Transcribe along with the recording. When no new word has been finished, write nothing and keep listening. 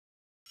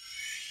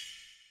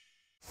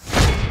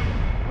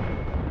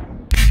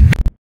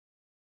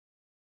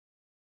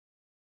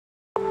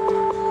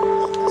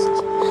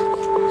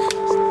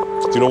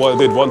you know what I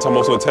did? One time I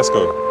was in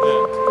Tesco,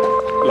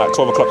 like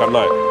 12 o'clock at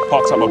night,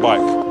 parked up my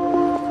bike,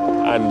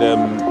 and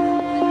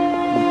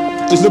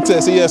just looked at it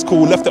and said, yeah, it's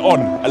cool, left it on.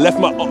 I left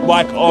my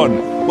bike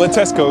on. Went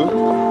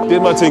Tesco,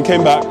 did my thing,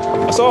 came back.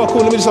 I said, oh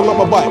cool, let me just unlock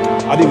my bike.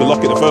 I didn't even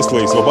lock it the first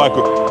place, so my bike,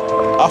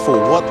 I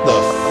thought, what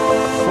the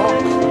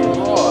fuck?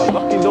 Oh,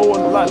 lucky no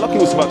one, like, lucky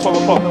it was about 12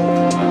 o'clock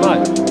at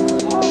night.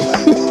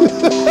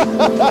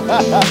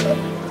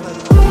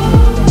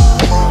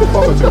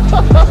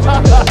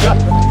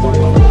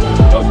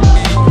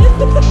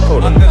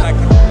 Hold on.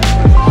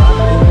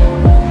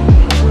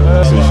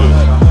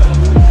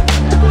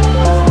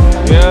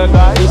 Yeah,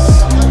 guys.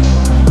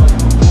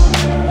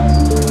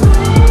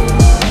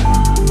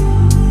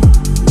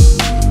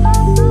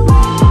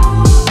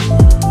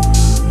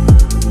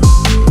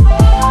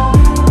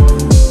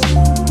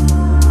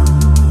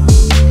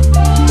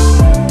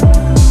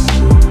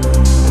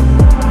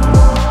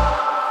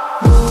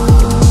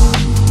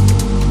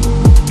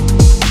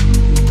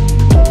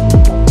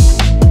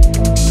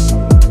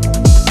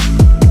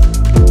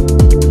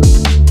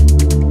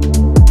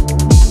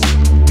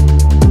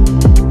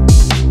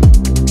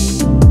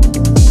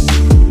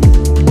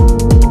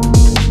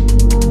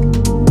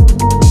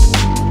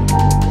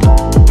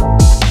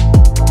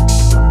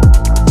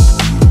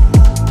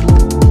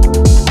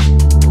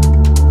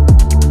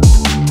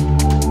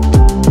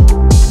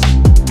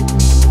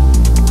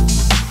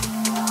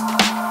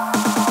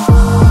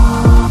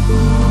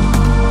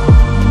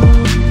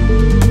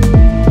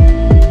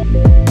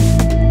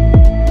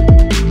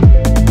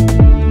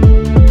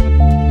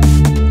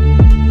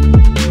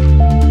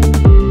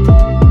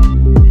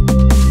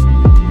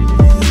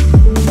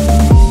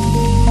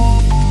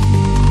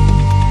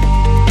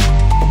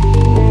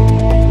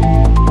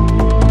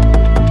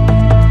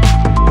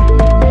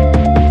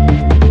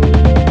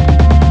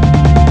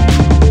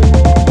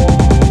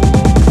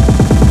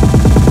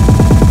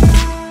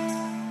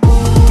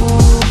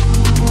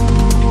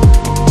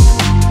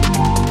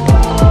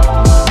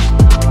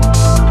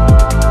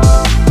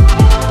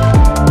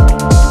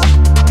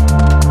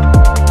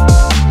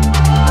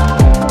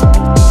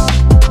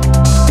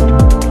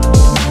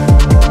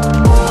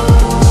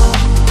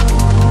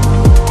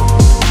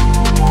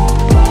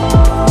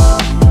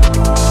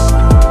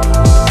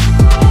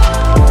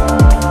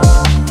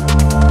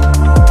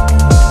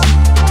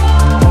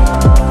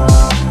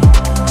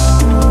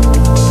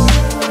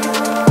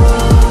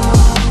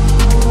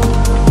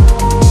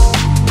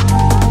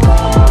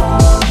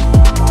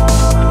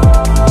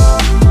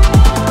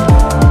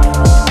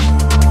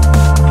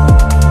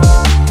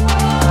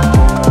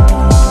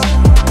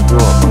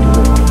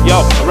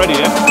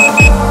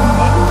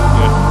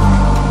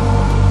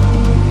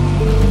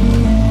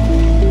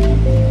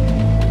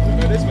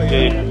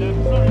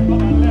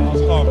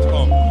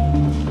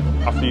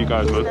 After you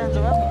guys, man.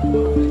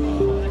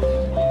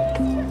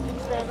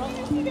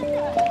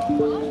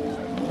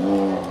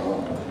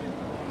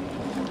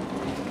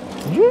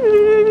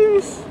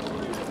 Yes.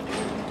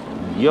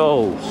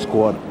 Yo,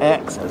 Squad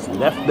X has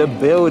left the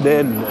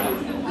building.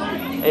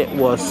 It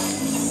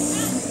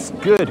was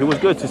good. It was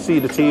good to see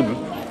the team.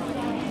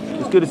 It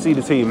was good to see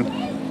the team.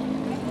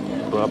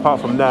 But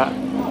apart from that,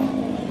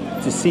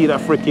 to see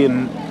that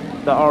freaking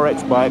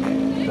RX bike,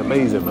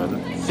 amazing, man.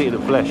 See it in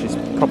the flesh, it's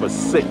proper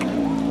sick.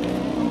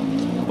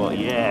 But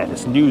yeah,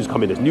 there's news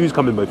coming,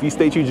 but if you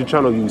stay tuned to the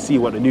channel, you'll see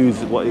what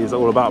it's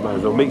all about,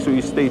 man. So make sure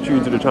you stay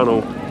tuned to the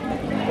channel.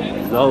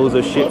 There's loads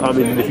of shit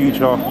coming in the future.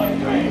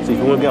 So if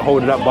you want to get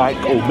hold of that bike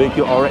or make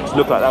your RX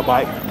look like that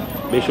bike,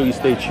 make sure you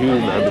stay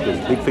tuned, man, because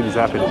big things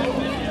are happening.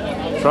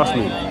 Trust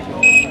me.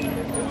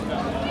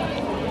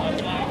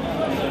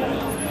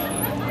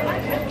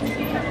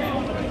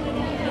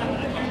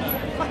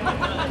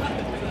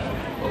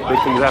 Big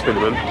things are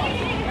happening, man.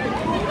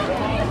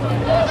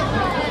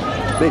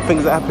 Big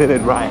things are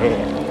happening right here.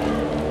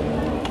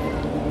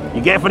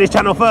 You get it for this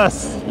channel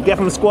first. You get it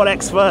from Squad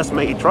X first,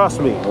 mate.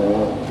 Trust me.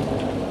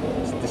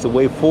 It's a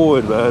way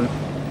forward, man.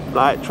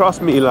 Like,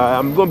 trust me. Like,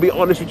 I'm gonna be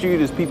honest with you.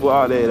 There's people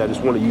out there that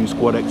just want to use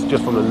Squad X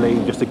just from the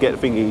lane, just to get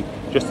the thingy,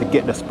 just to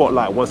get the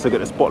spotlight. Once they get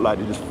the spotlight,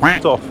 they just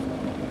f***ed off.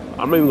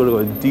 I'm not even gonna go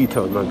in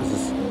details, man, because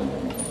it's,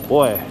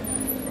 boy,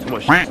 too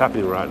much shit's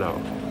happening right now.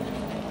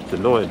 It's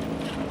annoying,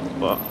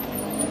 but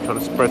I'm trying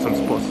to spread some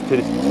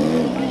positiveness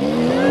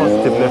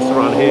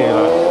around here.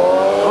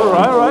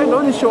 Like, all right,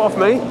 no need to show off,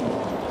 mate.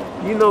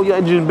 You know your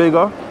engine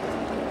bigger.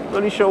 No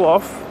need to show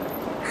off.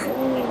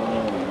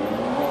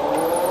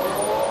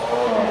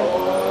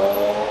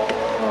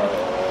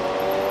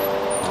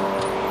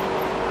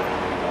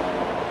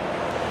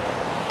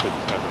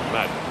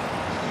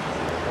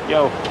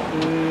 Yo,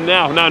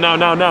 now.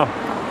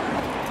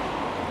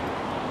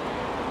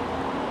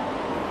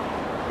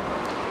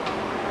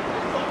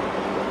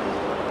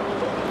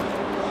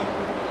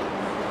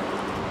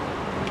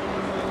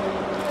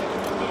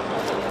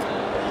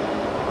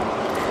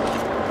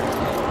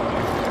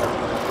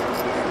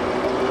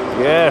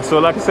 Yeah, so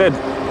like I said,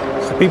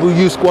 so people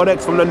use Squad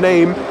X from the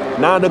name.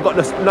 Now they got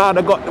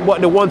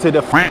what they wanted.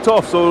 They're f***ed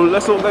off. So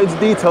let's not go into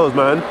details,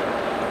 man.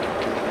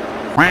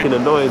 Fucking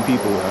annoying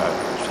people.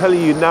 I'm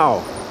telling you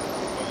now.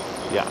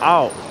 You're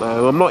out,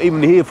 man. I'm not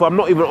even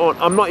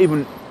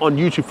on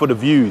YouTube for the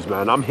views,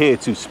 man. I'm here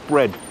to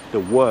spread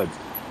the word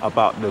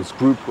about this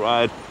group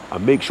ride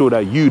and make sure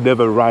that you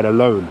never ride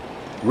alone.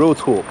 Real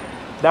talk.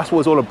 That's what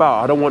it's all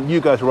about. I don't want you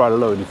guys to ride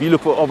alone. If you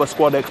look for other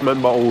Squad X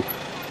member or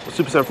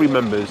SUPER73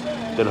 members,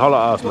 then holler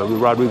at us, man. We'll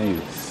ride with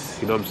you.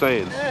 You know what I'm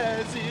saying?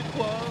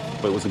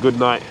 But it was a good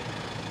night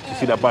to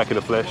see that bike in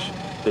the flesh.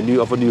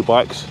 The other new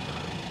bikes.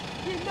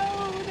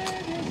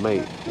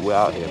 Mate, we're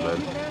out here,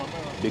 man.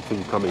 Big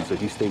things coming, so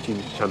if you stay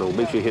tuned to the channel,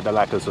 make sure you hit the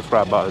like and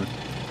subscribe button.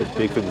 There's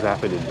big things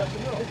happening.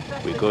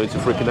 We're going to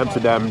freaking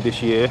Amsterdam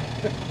this year.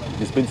 We've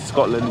just been to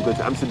Scotland, we're going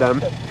to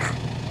Amsterdam.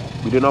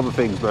 We're doing other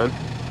things, man.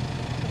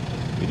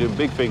 We're doing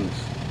big things.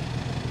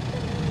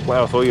 What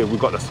else? Oh yeah, we've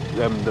got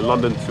the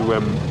London to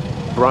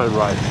Brighton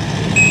ride.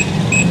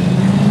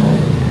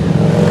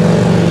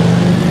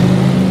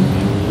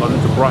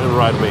 London to Brighton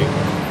ride, mate.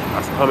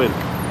 That's coming.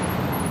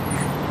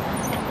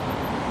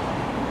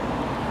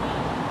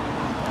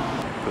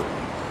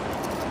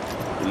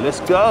 Let's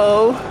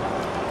go.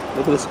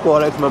 Look at the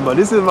Squad X member.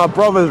 This is my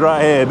brothers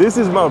right here. This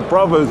is my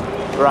brothers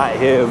right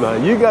here,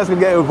 man. You guys can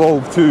get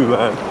involved too,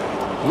 man.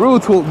 Real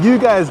talk, you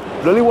guys,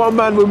 the only one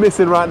man we're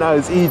missing right now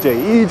is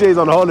EJ. EJ's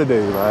on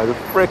holiday, man.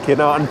 Freaking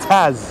out. And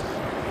Taz.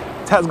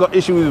 Taz got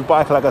issues with his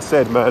bike, like I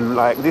said, man.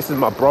 Like, this is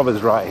my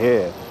brothers right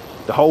here.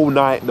 The whole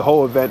night, the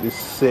whole event is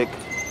sick.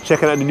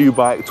 Checking out the new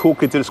bike,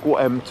 talking to the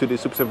Squad to the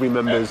SUPER73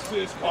 members.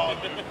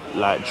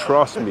 Like,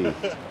 trust me.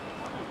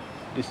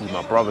 This is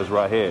my brothers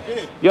right here.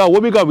 Yo,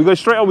 where we go? We go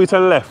straight or we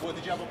turn left? What,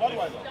 did you have a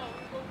Budweiser?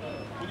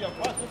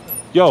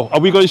 Yo, are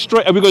we going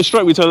straight? Are we going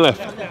straight? Or we turn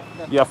left?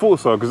 Yeah, I thought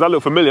so because that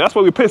looked familiar. That's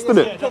why we pissed,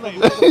 didn't it?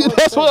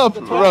 That's what,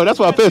 bro. That's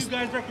why I pissed. You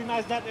guys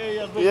recognize that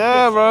area as well?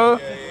 Yeah, bro.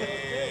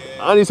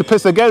 I need to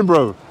piss again,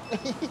 bro.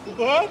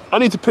 What? I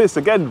need to piss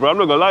again, bro. I'm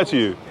not gonna lie to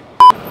you.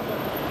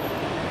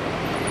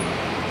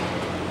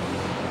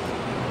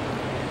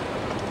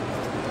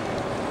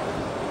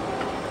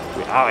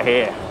 We're out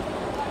here.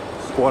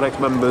 Squad X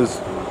members,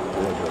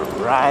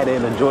 we're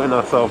riding, enjoying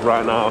ourselves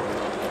right now.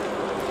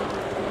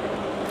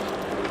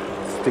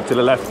 Stick to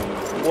the left.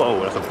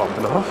 Whoa, that's a bump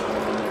and a half.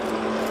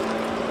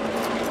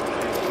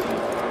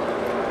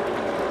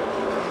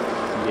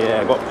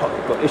 Yeah,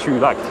 got issue.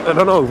 Like, I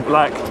don't know.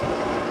 Like,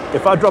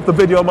 if I drop a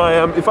video of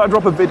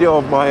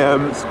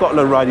my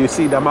Scotland ride, you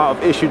see the amount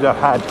of issues I've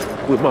had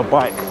with my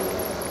bike.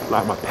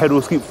 Like, my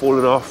pedals keep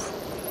falling off.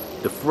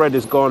 The thread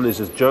is gone. It's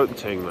just jerk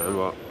thing, man.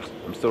 But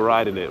I'm still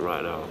riding it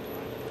right now.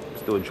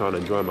 Still trying to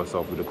enjoy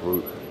myself with the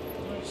group.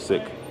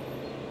 Sick.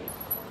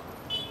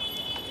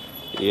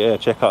 Yeah,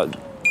 check out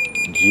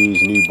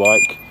G's new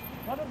bike.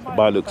 The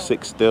bike looks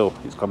sick still.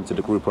 He's coming to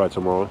the group ride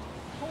tomorrow.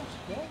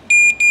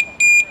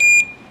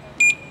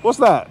 What's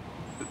that?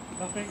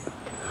 Nothing.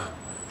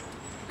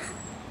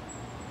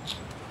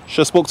 Should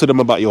have spoke to them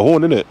about your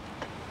horn, innit?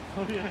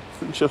 Oh yeah.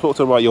 Should have spoke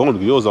to them about your horn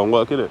because yours don't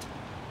work, innit?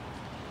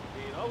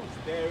 I was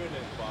there in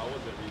it, but I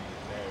wasn't really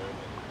there in it.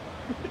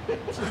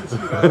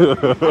 I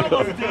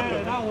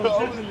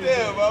was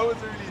there, but I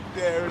wasn't really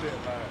there in it.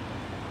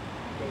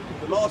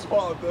 Like, the last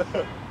part of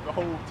the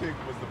whole thing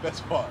was the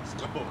best part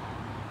still.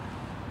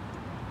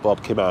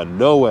 Bob came out of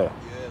nowhere.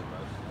 Yeah, man.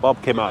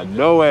 Bob came out of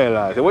nowhere,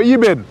 like. Where you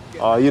been?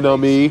 Oh, you know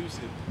me,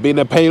 being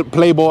a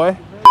playboy.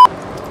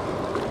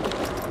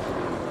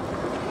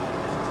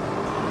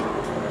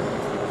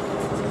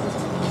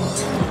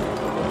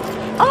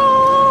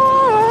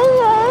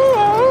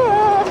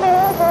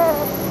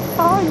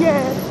 Oh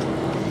yeah.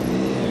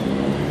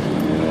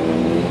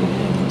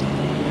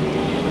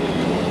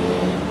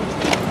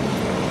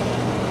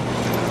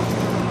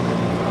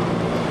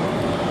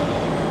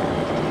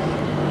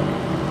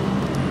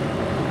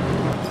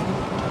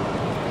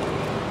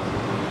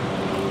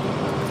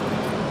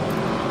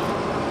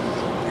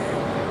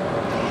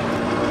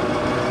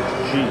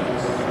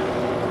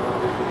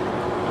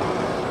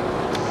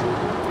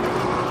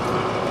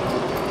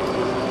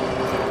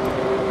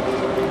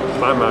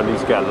 My man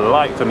needs to get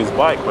lights on his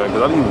bike, man,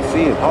 because I didn't even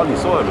see him, hardly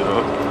saw him, you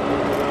know.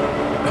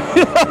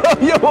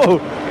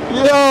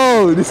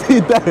 yo, you see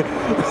that?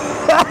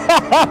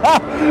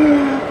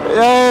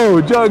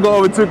 Yo, John got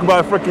overtook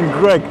by freaking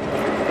Greg,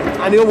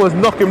 and he almost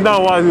knocked him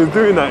down while he was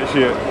doing that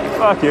shit.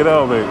 Fucking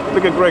hell, mate.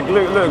 Look at Greg,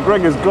 look,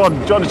 Greg is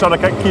gone. John's trying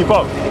to keep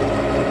up.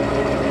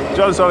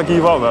 John's trying to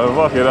keep up, man.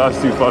 Fucking hell,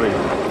 that's too funny.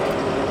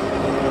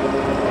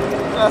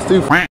 That's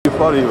too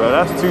funny, man.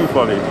 That's too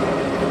funny.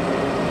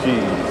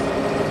 Jeez.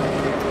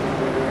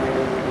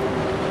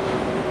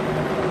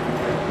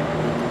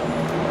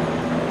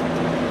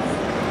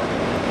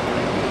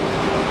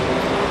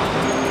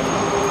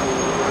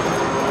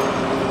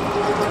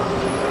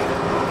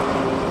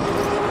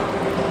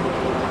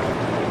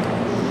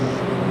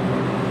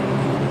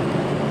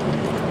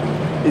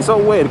 It's so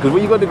weird because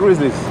when you got the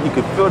Grizzlies, you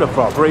can feel the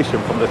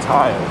vibration from the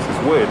tires. It's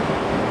weird.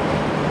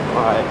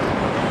 Alright.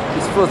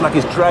 It feels like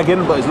it's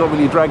dragging, but it's not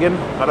really dragging.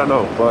 I don't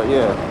know, but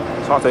yeah,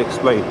 it's hard to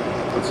explain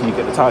until you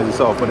get the tires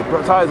yourself. But the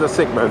tires are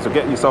sick, man. So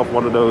get yourself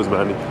one of those,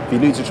 man. If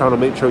you're new to the channel,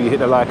 make sure you hit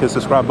the like and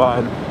subscribe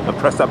button and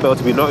press that bell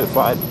to be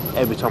notified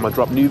every time I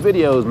drop new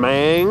videos,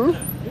 man.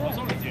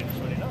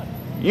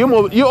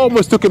 You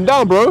almost took him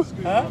down, bro.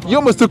 Huh? You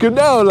almost took him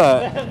down,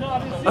 like. No, I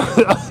didn't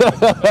see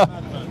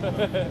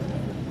it.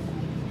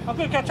 I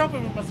couldn't catch up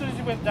with him as soon as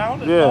he went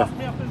down and passed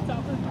me. I couldn't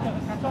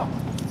catch up.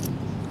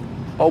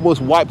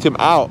 Almost wiped him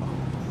out.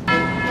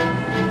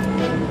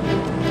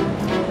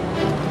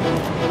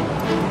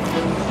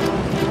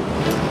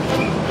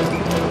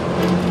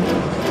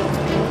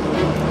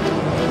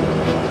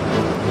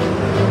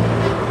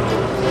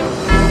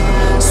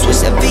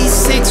 Switch that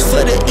V6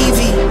 for the EV,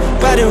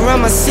 ride it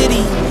around my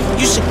city.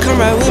 You should come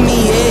ride with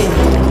me, yeah.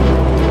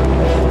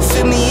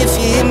 Feel me if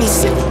you hear me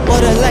sip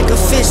water like a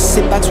fish,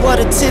 sip box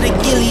water to the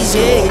gillies,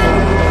 yeah.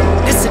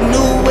 This a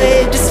new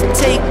wave, this a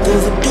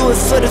takeover. Do it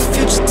for the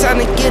future, time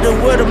to get a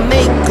world of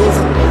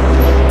makeover.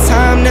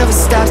 Time never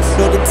stops,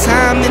 no the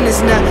timing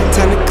is not.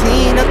 Time to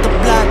clean up the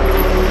block.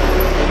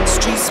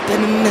 Streets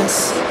been a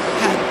mess,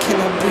 how can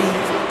I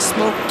breathe?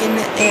 Smoke in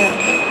the air,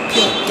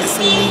 pure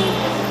gasoline.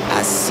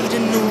 I see the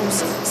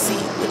news, see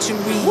what you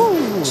read.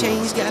 Woo.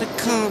 Change gotta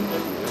come,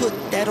 put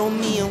that on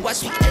me and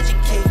watch me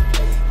educate.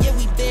 Yeah,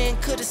 we been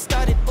could've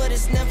started, but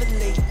it's never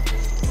late. Do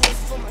it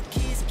for my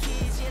kids,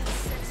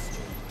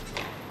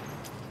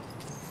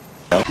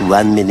 yeah, let's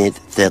 1 minute,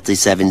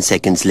 37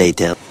 seconds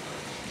later.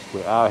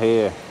 We're out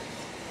here.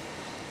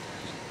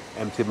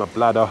 Emptied my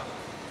bladder.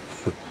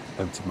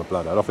 Emptied my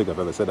bladder. I don't think I've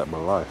ever said that in my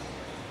life.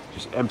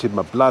 Just emptied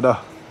my bladder.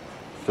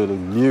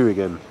 Feeling new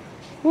again.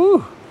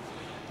 Woo!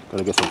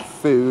 Gonna get some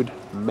food,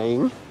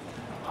 man.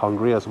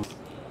 Hungry as well.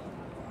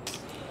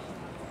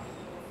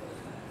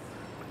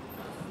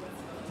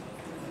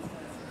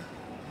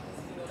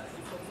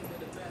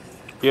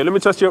 Yeah, let me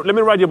test you. Let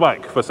me ride your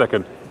bike for a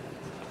second.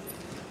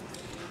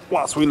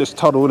 Whilst we in this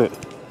tunnel, innit?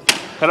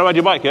 Can I ride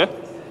your bike, yeah?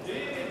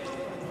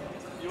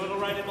 You want to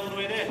ride it all the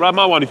way there? Ride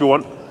my one if you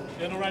want. You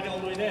want to ride it all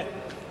the way there?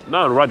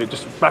 No, ride it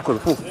just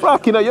backwards and forth.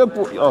 Fucking hell, you're...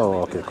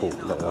 Oh, okay, cool.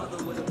 Later.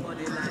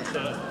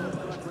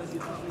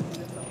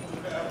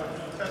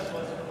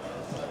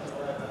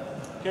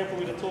 Careful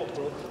with the talk,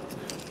 bro.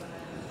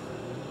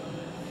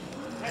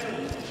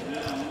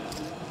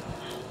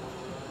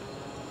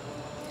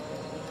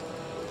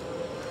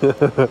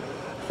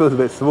 Feels a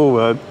bit small,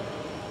 man.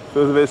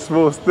 Feels a bit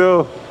small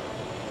still.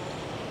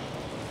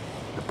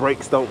 The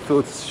brakes don't feel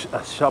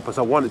as sharp as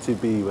I want it to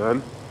be,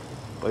 man.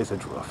 But it's I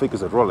think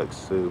it's hydraulics,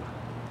 so you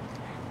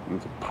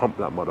need to pump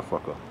that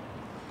motherfucker.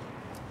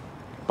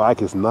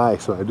 Bike is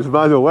nice, man. Just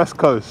reminds me of West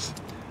Coast.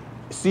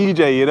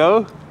 CJ, you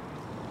know?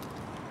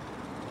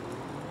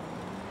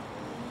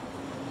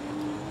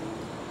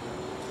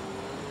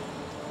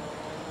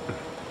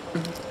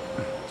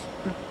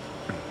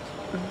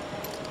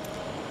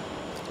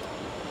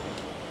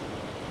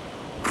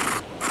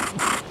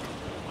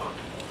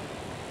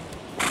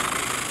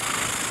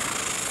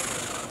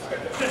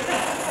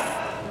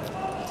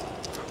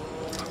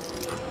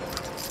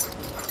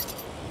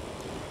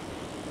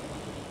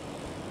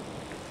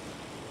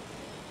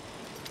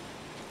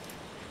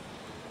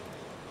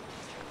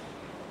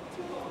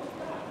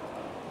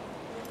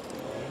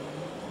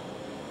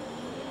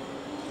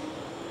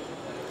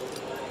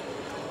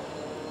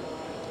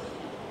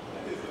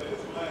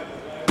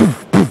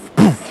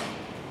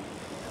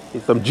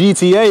 It's some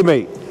GTA,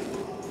 mate.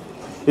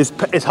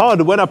 It's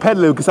hard when I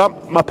pedal because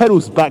my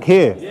pedal's back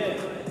here. Yeah.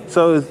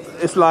 So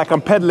it's like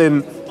I'm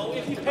pedaling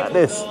like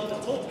this.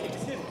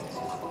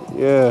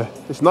 Yeah,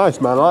 it's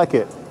nice, man. I like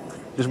it.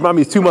 Just remind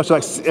me too much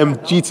like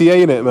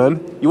GTA in it, man.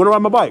 You want to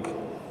ride my bike?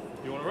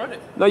 You want to ride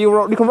it? No,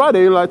 you can ride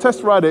it. Like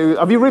test ride it.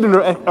 Have you ridden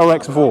an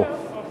RX before?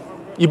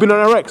 You've been on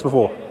an RX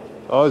before?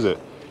 Oh, is it?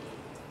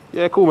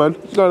 Yeah, cool, man.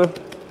 Just go there.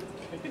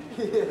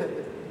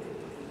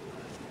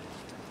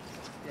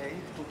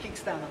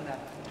 Kickstand on that.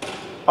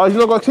 Oh, he's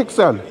not got a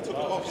kickstand?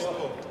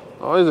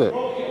 Oh, is it?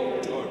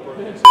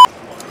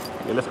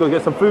 Yeah, let's go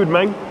get some food,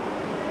 man.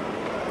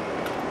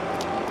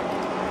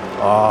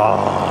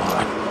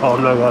 Oh,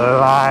 I'm not gonna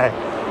lie.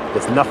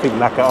 There's nothing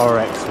like an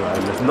RX,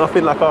 man. There's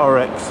nothing like an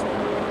RX.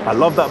 I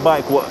love that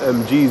bike what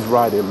G's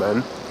riding,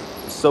 man.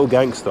 It's so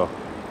gangster.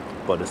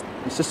 But it's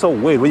just so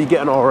weird. When you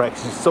get an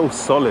RX, it's so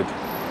solid.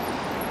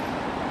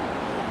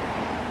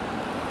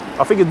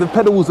 I think if the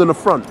pedal was in the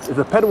front,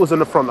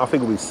 I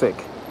think it'd be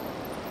sick.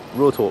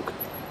 Real talk. The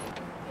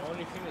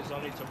only thing is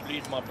I need to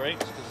bleed my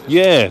brakes.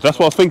 Yeah, that's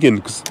what I was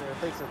thinking.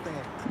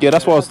 Yeah,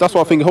 that's what I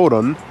was thinking. Hold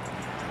on.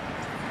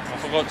 I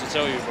forgot to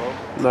tell you, bro.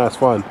 No, it's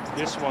fine.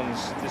 This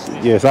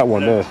Yeah, it's that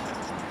one there.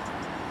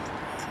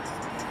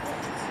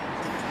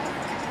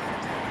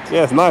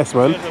 Yeah, it's nice,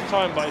 man. There's a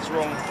time, but it's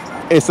wrong.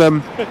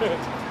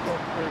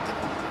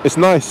 It's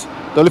nice.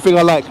 The only thing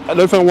I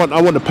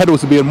want the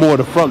pedals to be in more of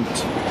the front,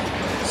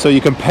 so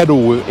you can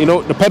pedal with. You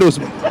know, the pedals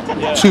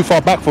too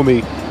far back for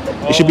me.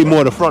 It should be more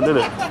at the front, isn't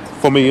it?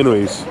 For me,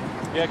 anyways.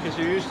 Yeah, because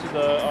you're used to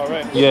the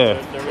RX. Yeah.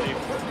 They're really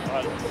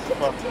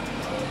fun.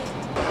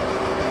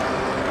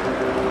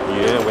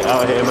 Yeah, we're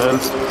out here, man.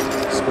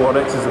 Squad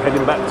X is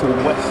heading back to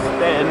West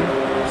End,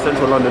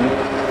 Central London,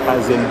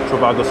 as in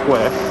Trafalgar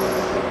Square.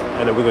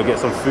 And then we're going to get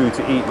some food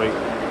to eat, mate.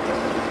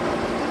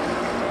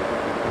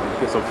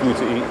 Get some food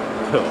to eat.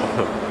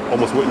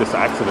 Almost witnessed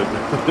an accident.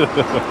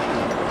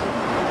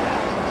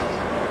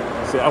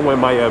 See, I'm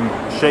wearing my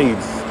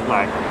shades,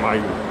 like my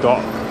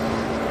dark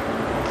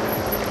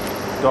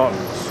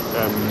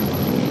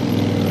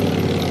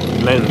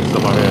lens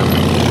on my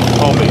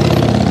helmet,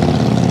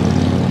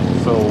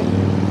 so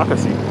I can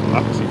see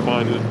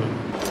fine.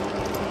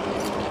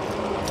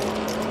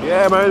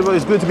 Yeah, man, but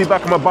it's good to be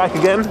back on my bike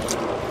again.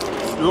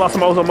 The last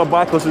time I was on my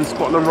bike was in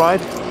Scotland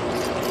ride.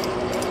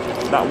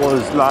 That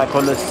was like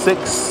on the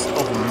 6th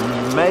of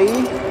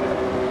May.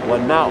 We're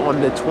now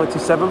on the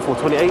 27th or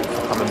 28th. I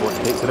can't remember what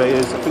the date today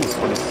is. I think it's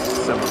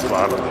 27th, so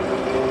I don't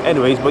know.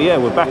 Anyways, but yeah,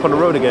 we're back on the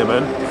road again,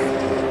 man.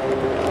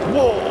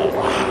 Whoa!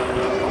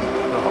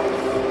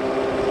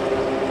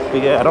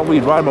 But yeah, I don't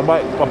really ride my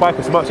bike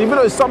as much. Even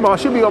though it's summer, I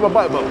should be on my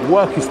bike, but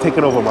work is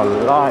taking over my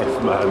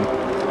life, man.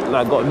 And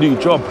I got a new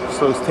job,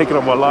 so it's taking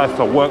over my life.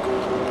 I work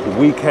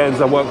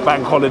weekends, I work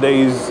bank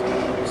holidays,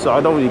 so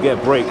I don't really get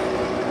a break.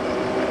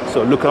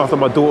 So looking after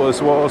my daughter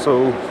as well,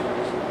 so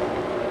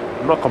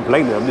I'm not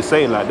complaining, I'm just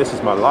saying like this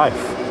is my life.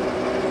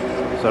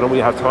 So I don't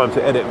really have time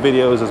to edit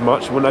videos as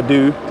much. When I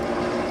do,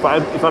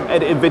 if I'm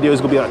editing videos,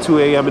 it's gonna be like 2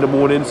 a.m. in the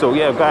morning. So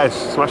yeah, guys,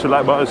 smash the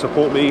like button,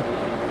 support me,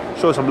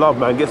 show some love,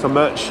 man, get some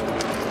merch.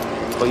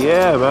 But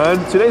yeah,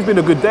 man, today's been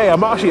a good day.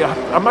 I'm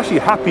actually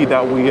happy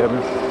that we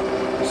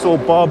saw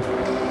Bob,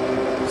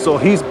 saw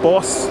his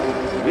boss.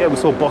 Yeah, we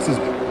saw Bob's boss.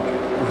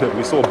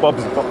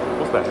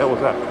 What the hell was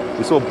that?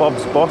 We saw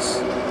Bob's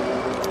boss.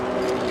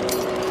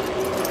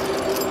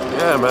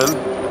 Yeah, man.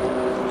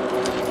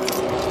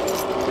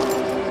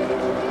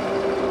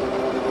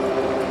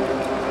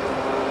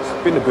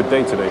 It's been a good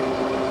day today.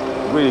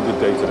 Really good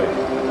day today.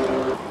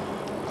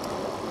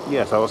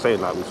 Yeah, so I was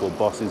saying like we saw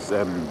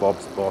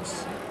Bob's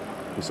boss.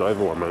 We saw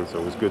everyone, man. So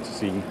it was good to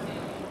see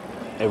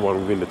everyone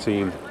within the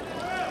team.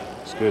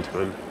 It's good,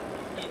 man.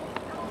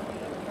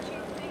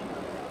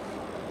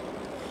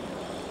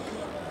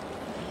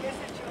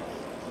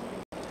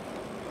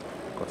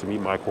 Got to meet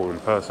Michael in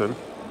person.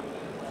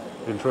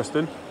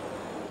 Interesting.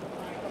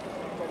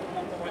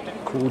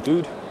 Cool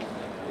dude.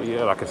 But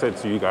yeah, like I said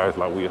to you guys,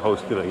 like we're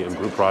hosting a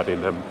group ride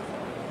in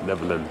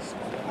Netherlands.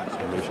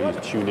 So make sure you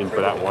tune in for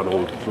that one,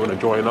 or if you want to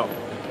join up,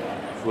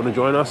 if you want to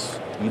join us,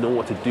 you know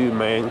what to do,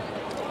 man.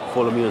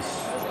 Follow me on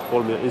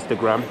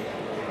Instagram.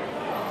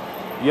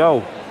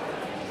 Yo.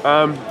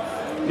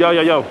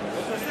 Yo.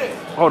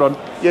 Hold on.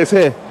 Yeah, it's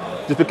here.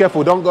 Just be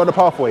careful, don't go on the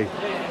pathway.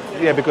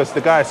 Yeah, because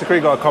the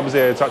security guard comes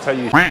here and tell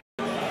you.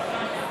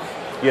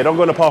 Yeah, don't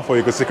go on the pathway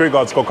because security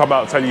guard's gonna come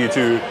out and tell you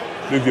to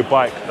move your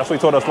bike. That's what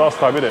he told us last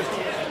time, innit?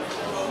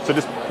 So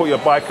just put your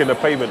bike in the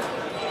pavement.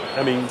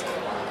 I mean,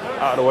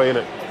 out of the way,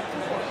 innit?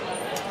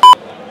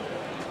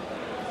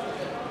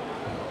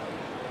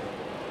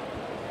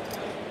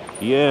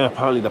 Yeah,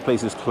 apparently the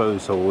place is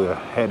closed, so we're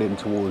heading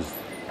towards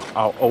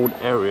our own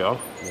area.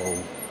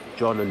 Well,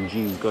 John and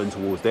G is going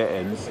towards their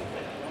ends.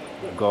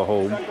 Go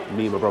home.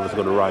 Me and my brother's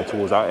gonna ride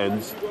towards our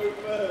ends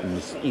and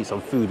just eat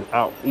some food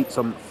out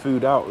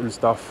and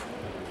stuff.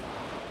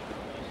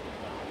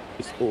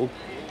 It's all.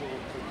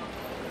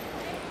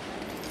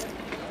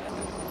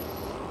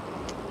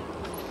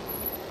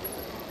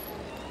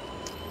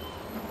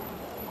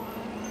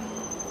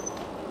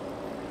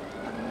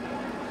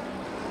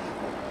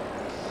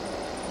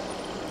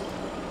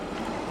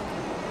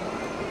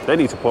 They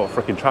need to put a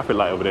freaking traffic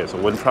light over there, so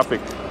when traffic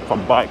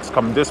from bikes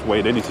come this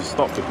way, they need to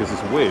stop, because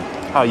it's weird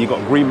how you got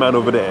a green man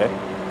over there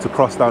to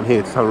cross down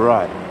here to turn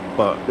right,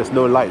 but there's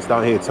no lights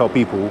down here to tell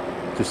people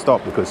to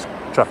stop because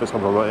traffic's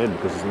coming from right in,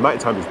 because it's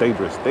nighttime is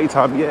dangerous.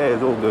 Daytime, yeah,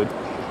 it's all good.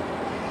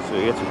 So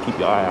you have to keep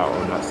your eye out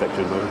on that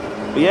section,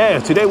 man. But yeah,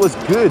 today was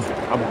good.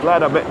 I'm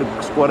glad I met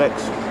the Squad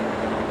X.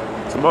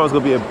 Tomorrow's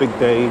gonna be a big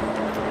day.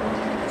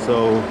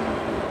 So,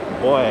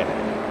 boy,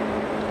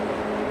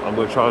 I'm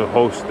gonna try and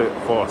host it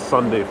for a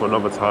Sunday for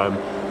another time.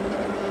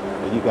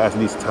 And you guys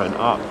need to turn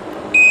up.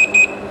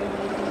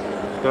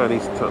 This guy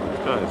needs to turn,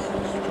 guys,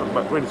 just turn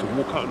back, ready to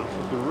walk out on the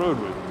fucking road,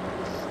 man.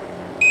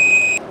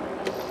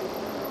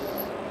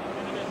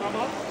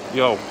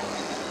 Yo,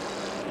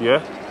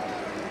 yeah?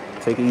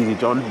 Take it easy,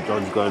 John.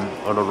 John's going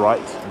on the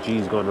right.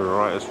 G's going on the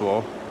right as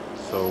well.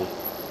 So,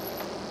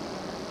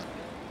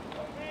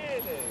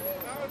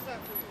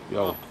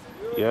 yo,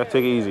 yeah,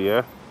 take it easy,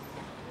 yeah?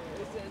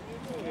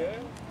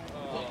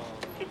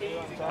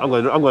 I'm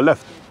going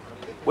left.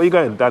 Where you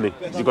going, Danny?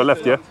 You go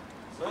left, yeah?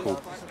 Cool.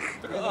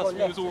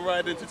 We was all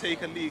riding to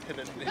take a leak and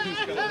then he's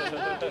going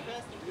to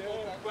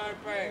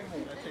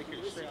take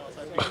it straight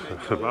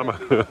outside. Mama.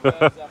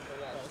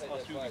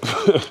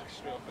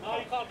 No,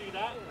 you can't do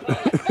that.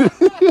 Guys,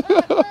 you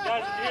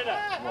hear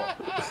that?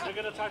 They're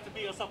going to try to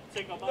beat us up and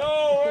take our money.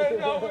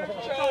 No, we're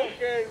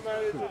joking, man.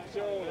 It's a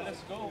joke.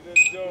 Let's go.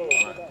 It's a joke.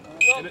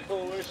 Not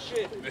cool, we're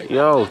shit.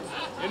 Yo.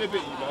 In a bit, you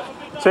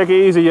man. Take it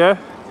easy, yeah?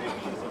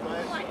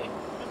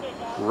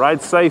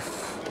 Ride safe.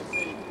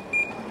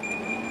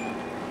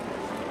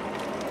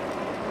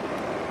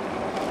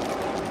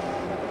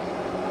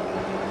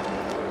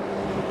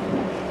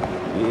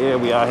 Yeah,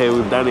 we are here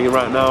with Danny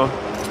right now.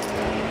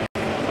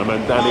 My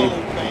man Danny.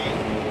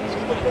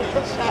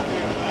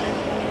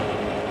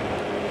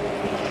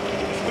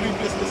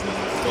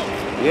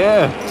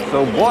 Yeah,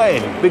 so boy,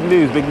 big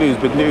news, big news,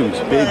 big news,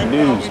 big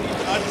news.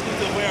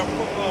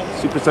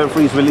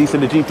 SUPER73 is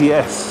releasing the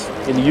GPS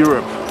in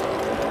Europe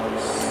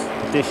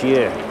this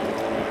year.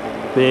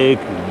 Big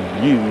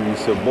news,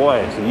 so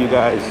boy, so you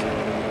guys,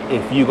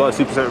 if you got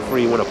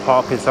SUPER73, you want to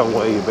park it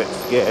somewhere, you're a bit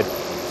scared,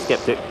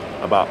 skeptic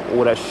about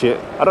all that shit.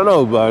 I don't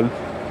know, man.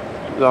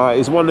 Like,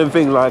 it's one of them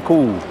things, like,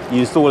 cool, you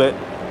install it,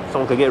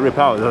 someone can get ripped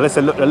out. Unless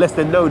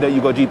they know that you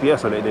got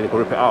GPS on it, then they can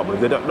rip it out. But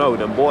if they don't know,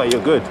 then boy,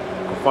 you're good.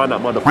 Find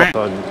that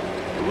motherfucker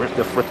and rip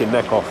the freaking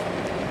neck off.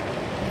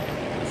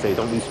 Say,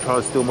 don't be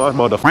trying to steal my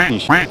motherfucking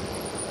shit.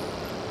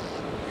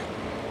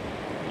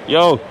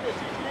 Yo.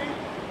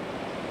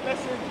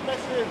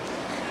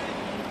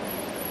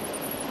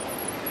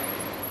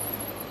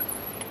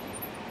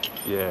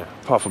 Yeah,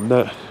 apart from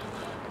that.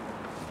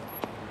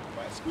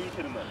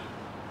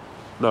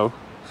 No.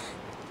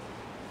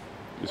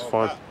 It's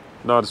fine.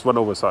 No, I just went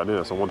over something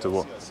else. I wanted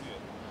what?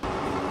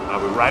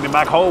 And we're riding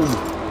back home.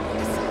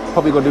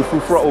 Probably gonna do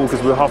full throttle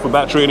because we're half a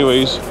battery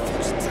anyways.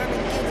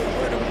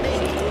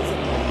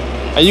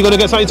 Are you gonna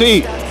get something to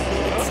eat?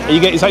 Are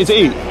you getting something to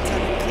eat?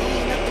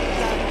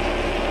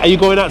 Are you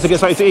going out to get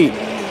something to eat?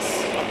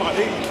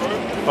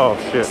 Oh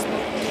shit.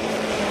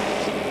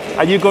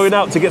 Are you going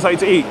out to get something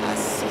to eat?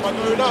 Am I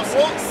going out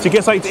what? To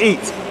get something to eat?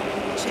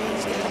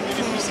 If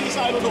you see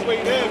something on the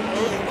way there,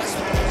 bro.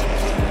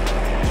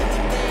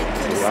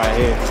 Right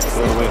here,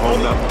 on the way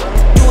home now.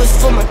 Do it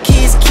for my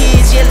kids,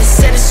 yeah, let's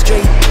set it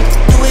straight.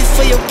 Do it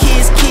for your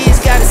kids,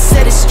 gotta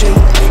set it straight.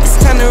 It's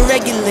time to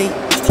regulate.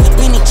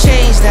 We need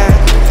change now.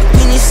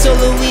 We need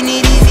solo, we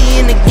need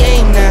EV in the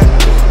game now.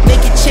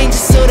 Make it change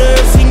so the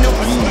earth we know.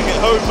 I just wanna get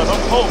home, man.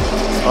 I'm cold.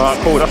 Alright,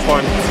 cool, that's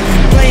fine.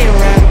 Playing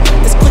around,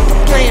 let's quit the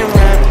playing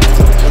around.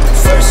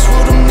 First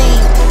rule to me,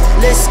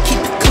 let's keep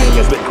it clean.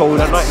 It gets a bit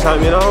cold at night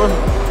time, you know?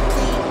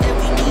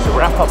 To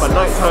wrap up at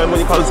night time when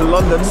you come to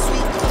London.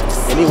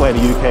 Anywhere in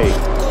the UK.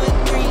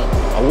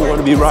 I wouldn't want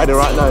to be riding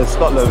right now in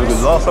Scotland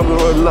because last time we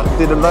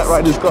did a night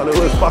ride in Scotland,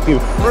 it was fucking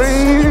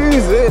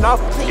freezing up.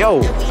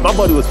 Yo, my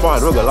body was fine,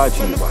 I'm not gonna lie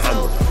to you, my hand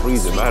was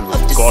freezing, man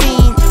was gone.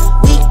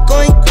 We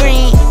going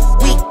green,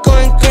 we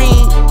going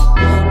green.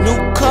 New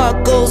car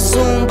goes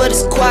zoom, but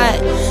it's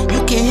quiet.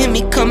 You can hear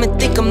me come and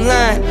think I'm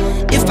lying.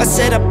 If I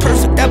said I'm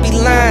perfect, I'd be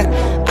lying.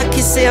 I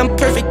can say I'm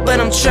perfect,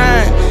 but I'm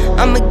trying.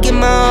 I'ma give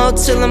my all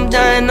till I'm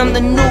dying. I'm the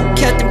new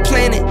Captain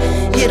Planet,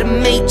 here to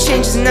make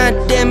changes, not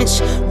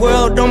damage.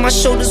 World on my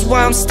shoulders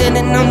while I'm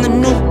standing. I'm the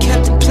new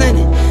Captain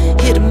Planet,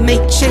 here to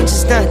make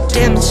changes, not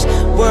damage.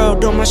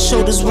 World on my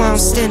shoulders while I'm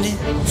standing.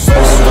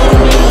 First rule to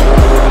me,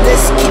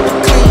 let's keep it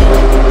clean.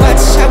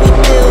 Watch how we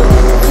build,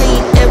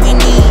 clean air we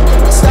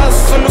need. Start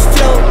from the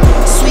floor,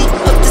 sweep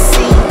up the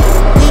scene.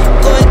 We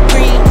going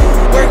green,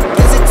 work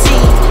as a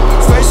team.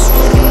 First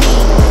rule to me,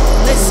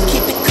 let's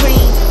keep it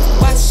clean.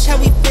 Watch how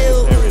we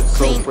build,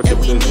 clean air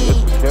we need.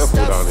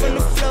 Start from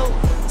the floor,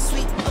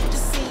 sweep up the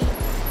scene.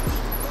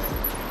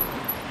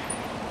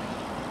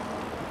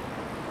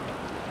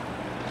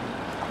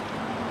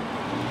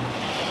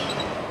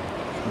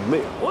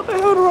 Mate, what the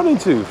hell are they running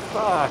to?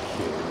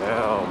 Fucking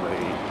hell,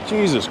 mate.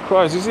 Jesus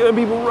Christ, you see them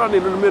people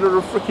running in the middle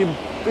of the freaking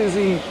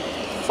busy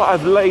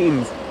 5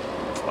 lanes.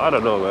 I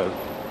don't know, man.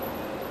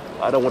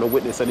 I don't want to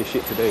witness any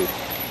shit today.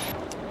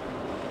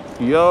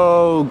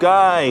 Yo,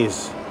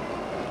 guys.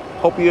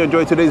 Hope you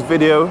enjoyed today's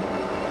video.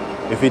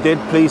 If you did,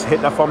 please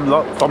hit that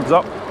thumbs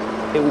up.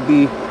 It will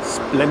be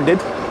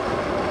splendid.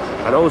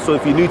 And also,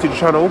 if you're new to the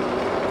channel,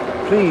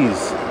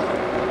 please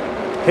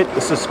hit the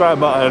subscribe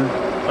button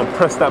and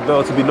press that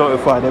bell to be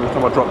notified every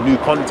time I drop new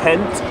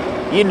content.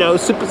 You know,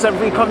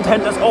 SUPER73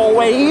 content as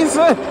always.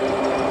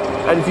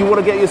 And if you want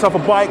to get yourself a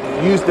bike,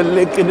 use the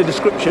link in the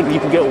description. You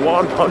can get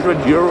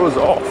 €100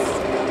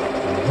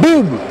 off.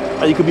 Boom!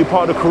 And you can be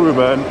part of the crew,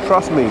 man.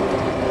 Trust me.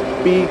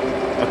 Be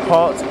a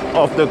part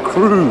of the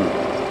crew.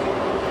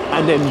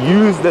 And then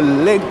use the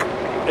link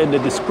in the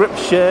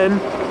description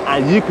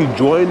and you can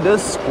join the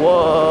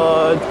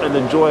squad and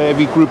enjoy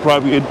every group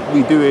ride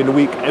we do in a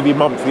week, every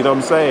month, you know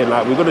what I'm saying?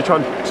 Like, we're gonna try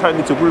and turn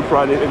into group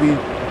riding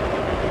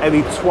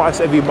twice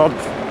every month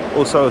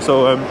or so.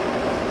 So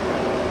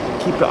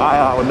keep an eye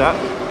out on that.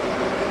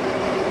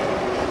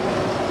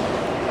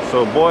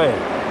 So boy,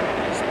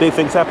 big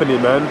things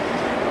happening, man.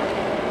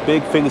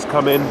 Big things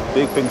coming,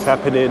 big things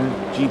happening.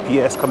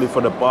 GPS coming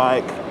for the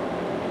bike.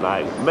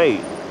 Like,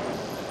 mate,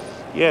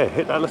 yeah,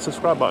 hit that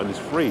subscribe button, it's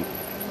free.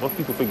 Most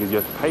people think you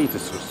have to pay to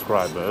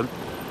subscribe, man.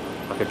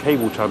 Like a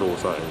cable channel or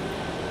something.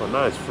 But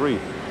no, it's free.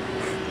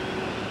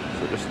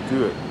 So just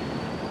do it.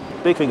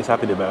 Big things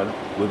happening, man.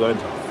 We're going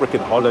to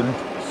freaking Holland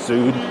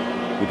soon.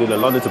 We did a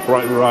London to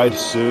Brighton ride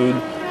soon.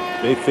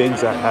 Big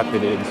things are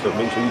happening, so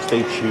make sure you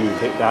stay tuned.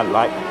 Hit that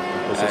like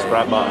and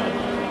subscribe button.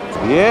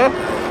 Yeah?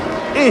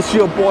 It's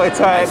your boy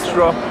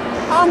Tyxtra.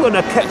 I'm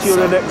gonna catch you in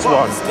the next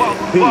one.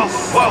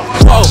 Peace.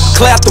 Whoa,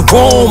 clear out the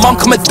room, I'm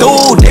coming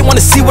through. They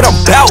wanna see what I'm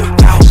about.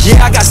 Yeah,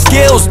 I got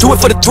skills, do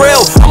it for the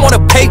thrill. I'm on a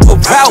paper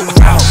route.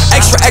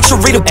 Extra,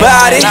 read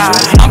about it.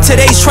 I'm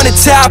today's trending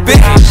topic.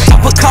 I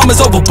put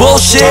commas over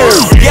bullshit.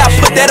 Yeah, I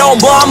put that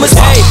on mamas.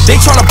 Hey, they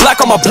tryna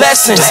block all my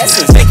blessings.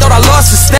 They thought I lost the step.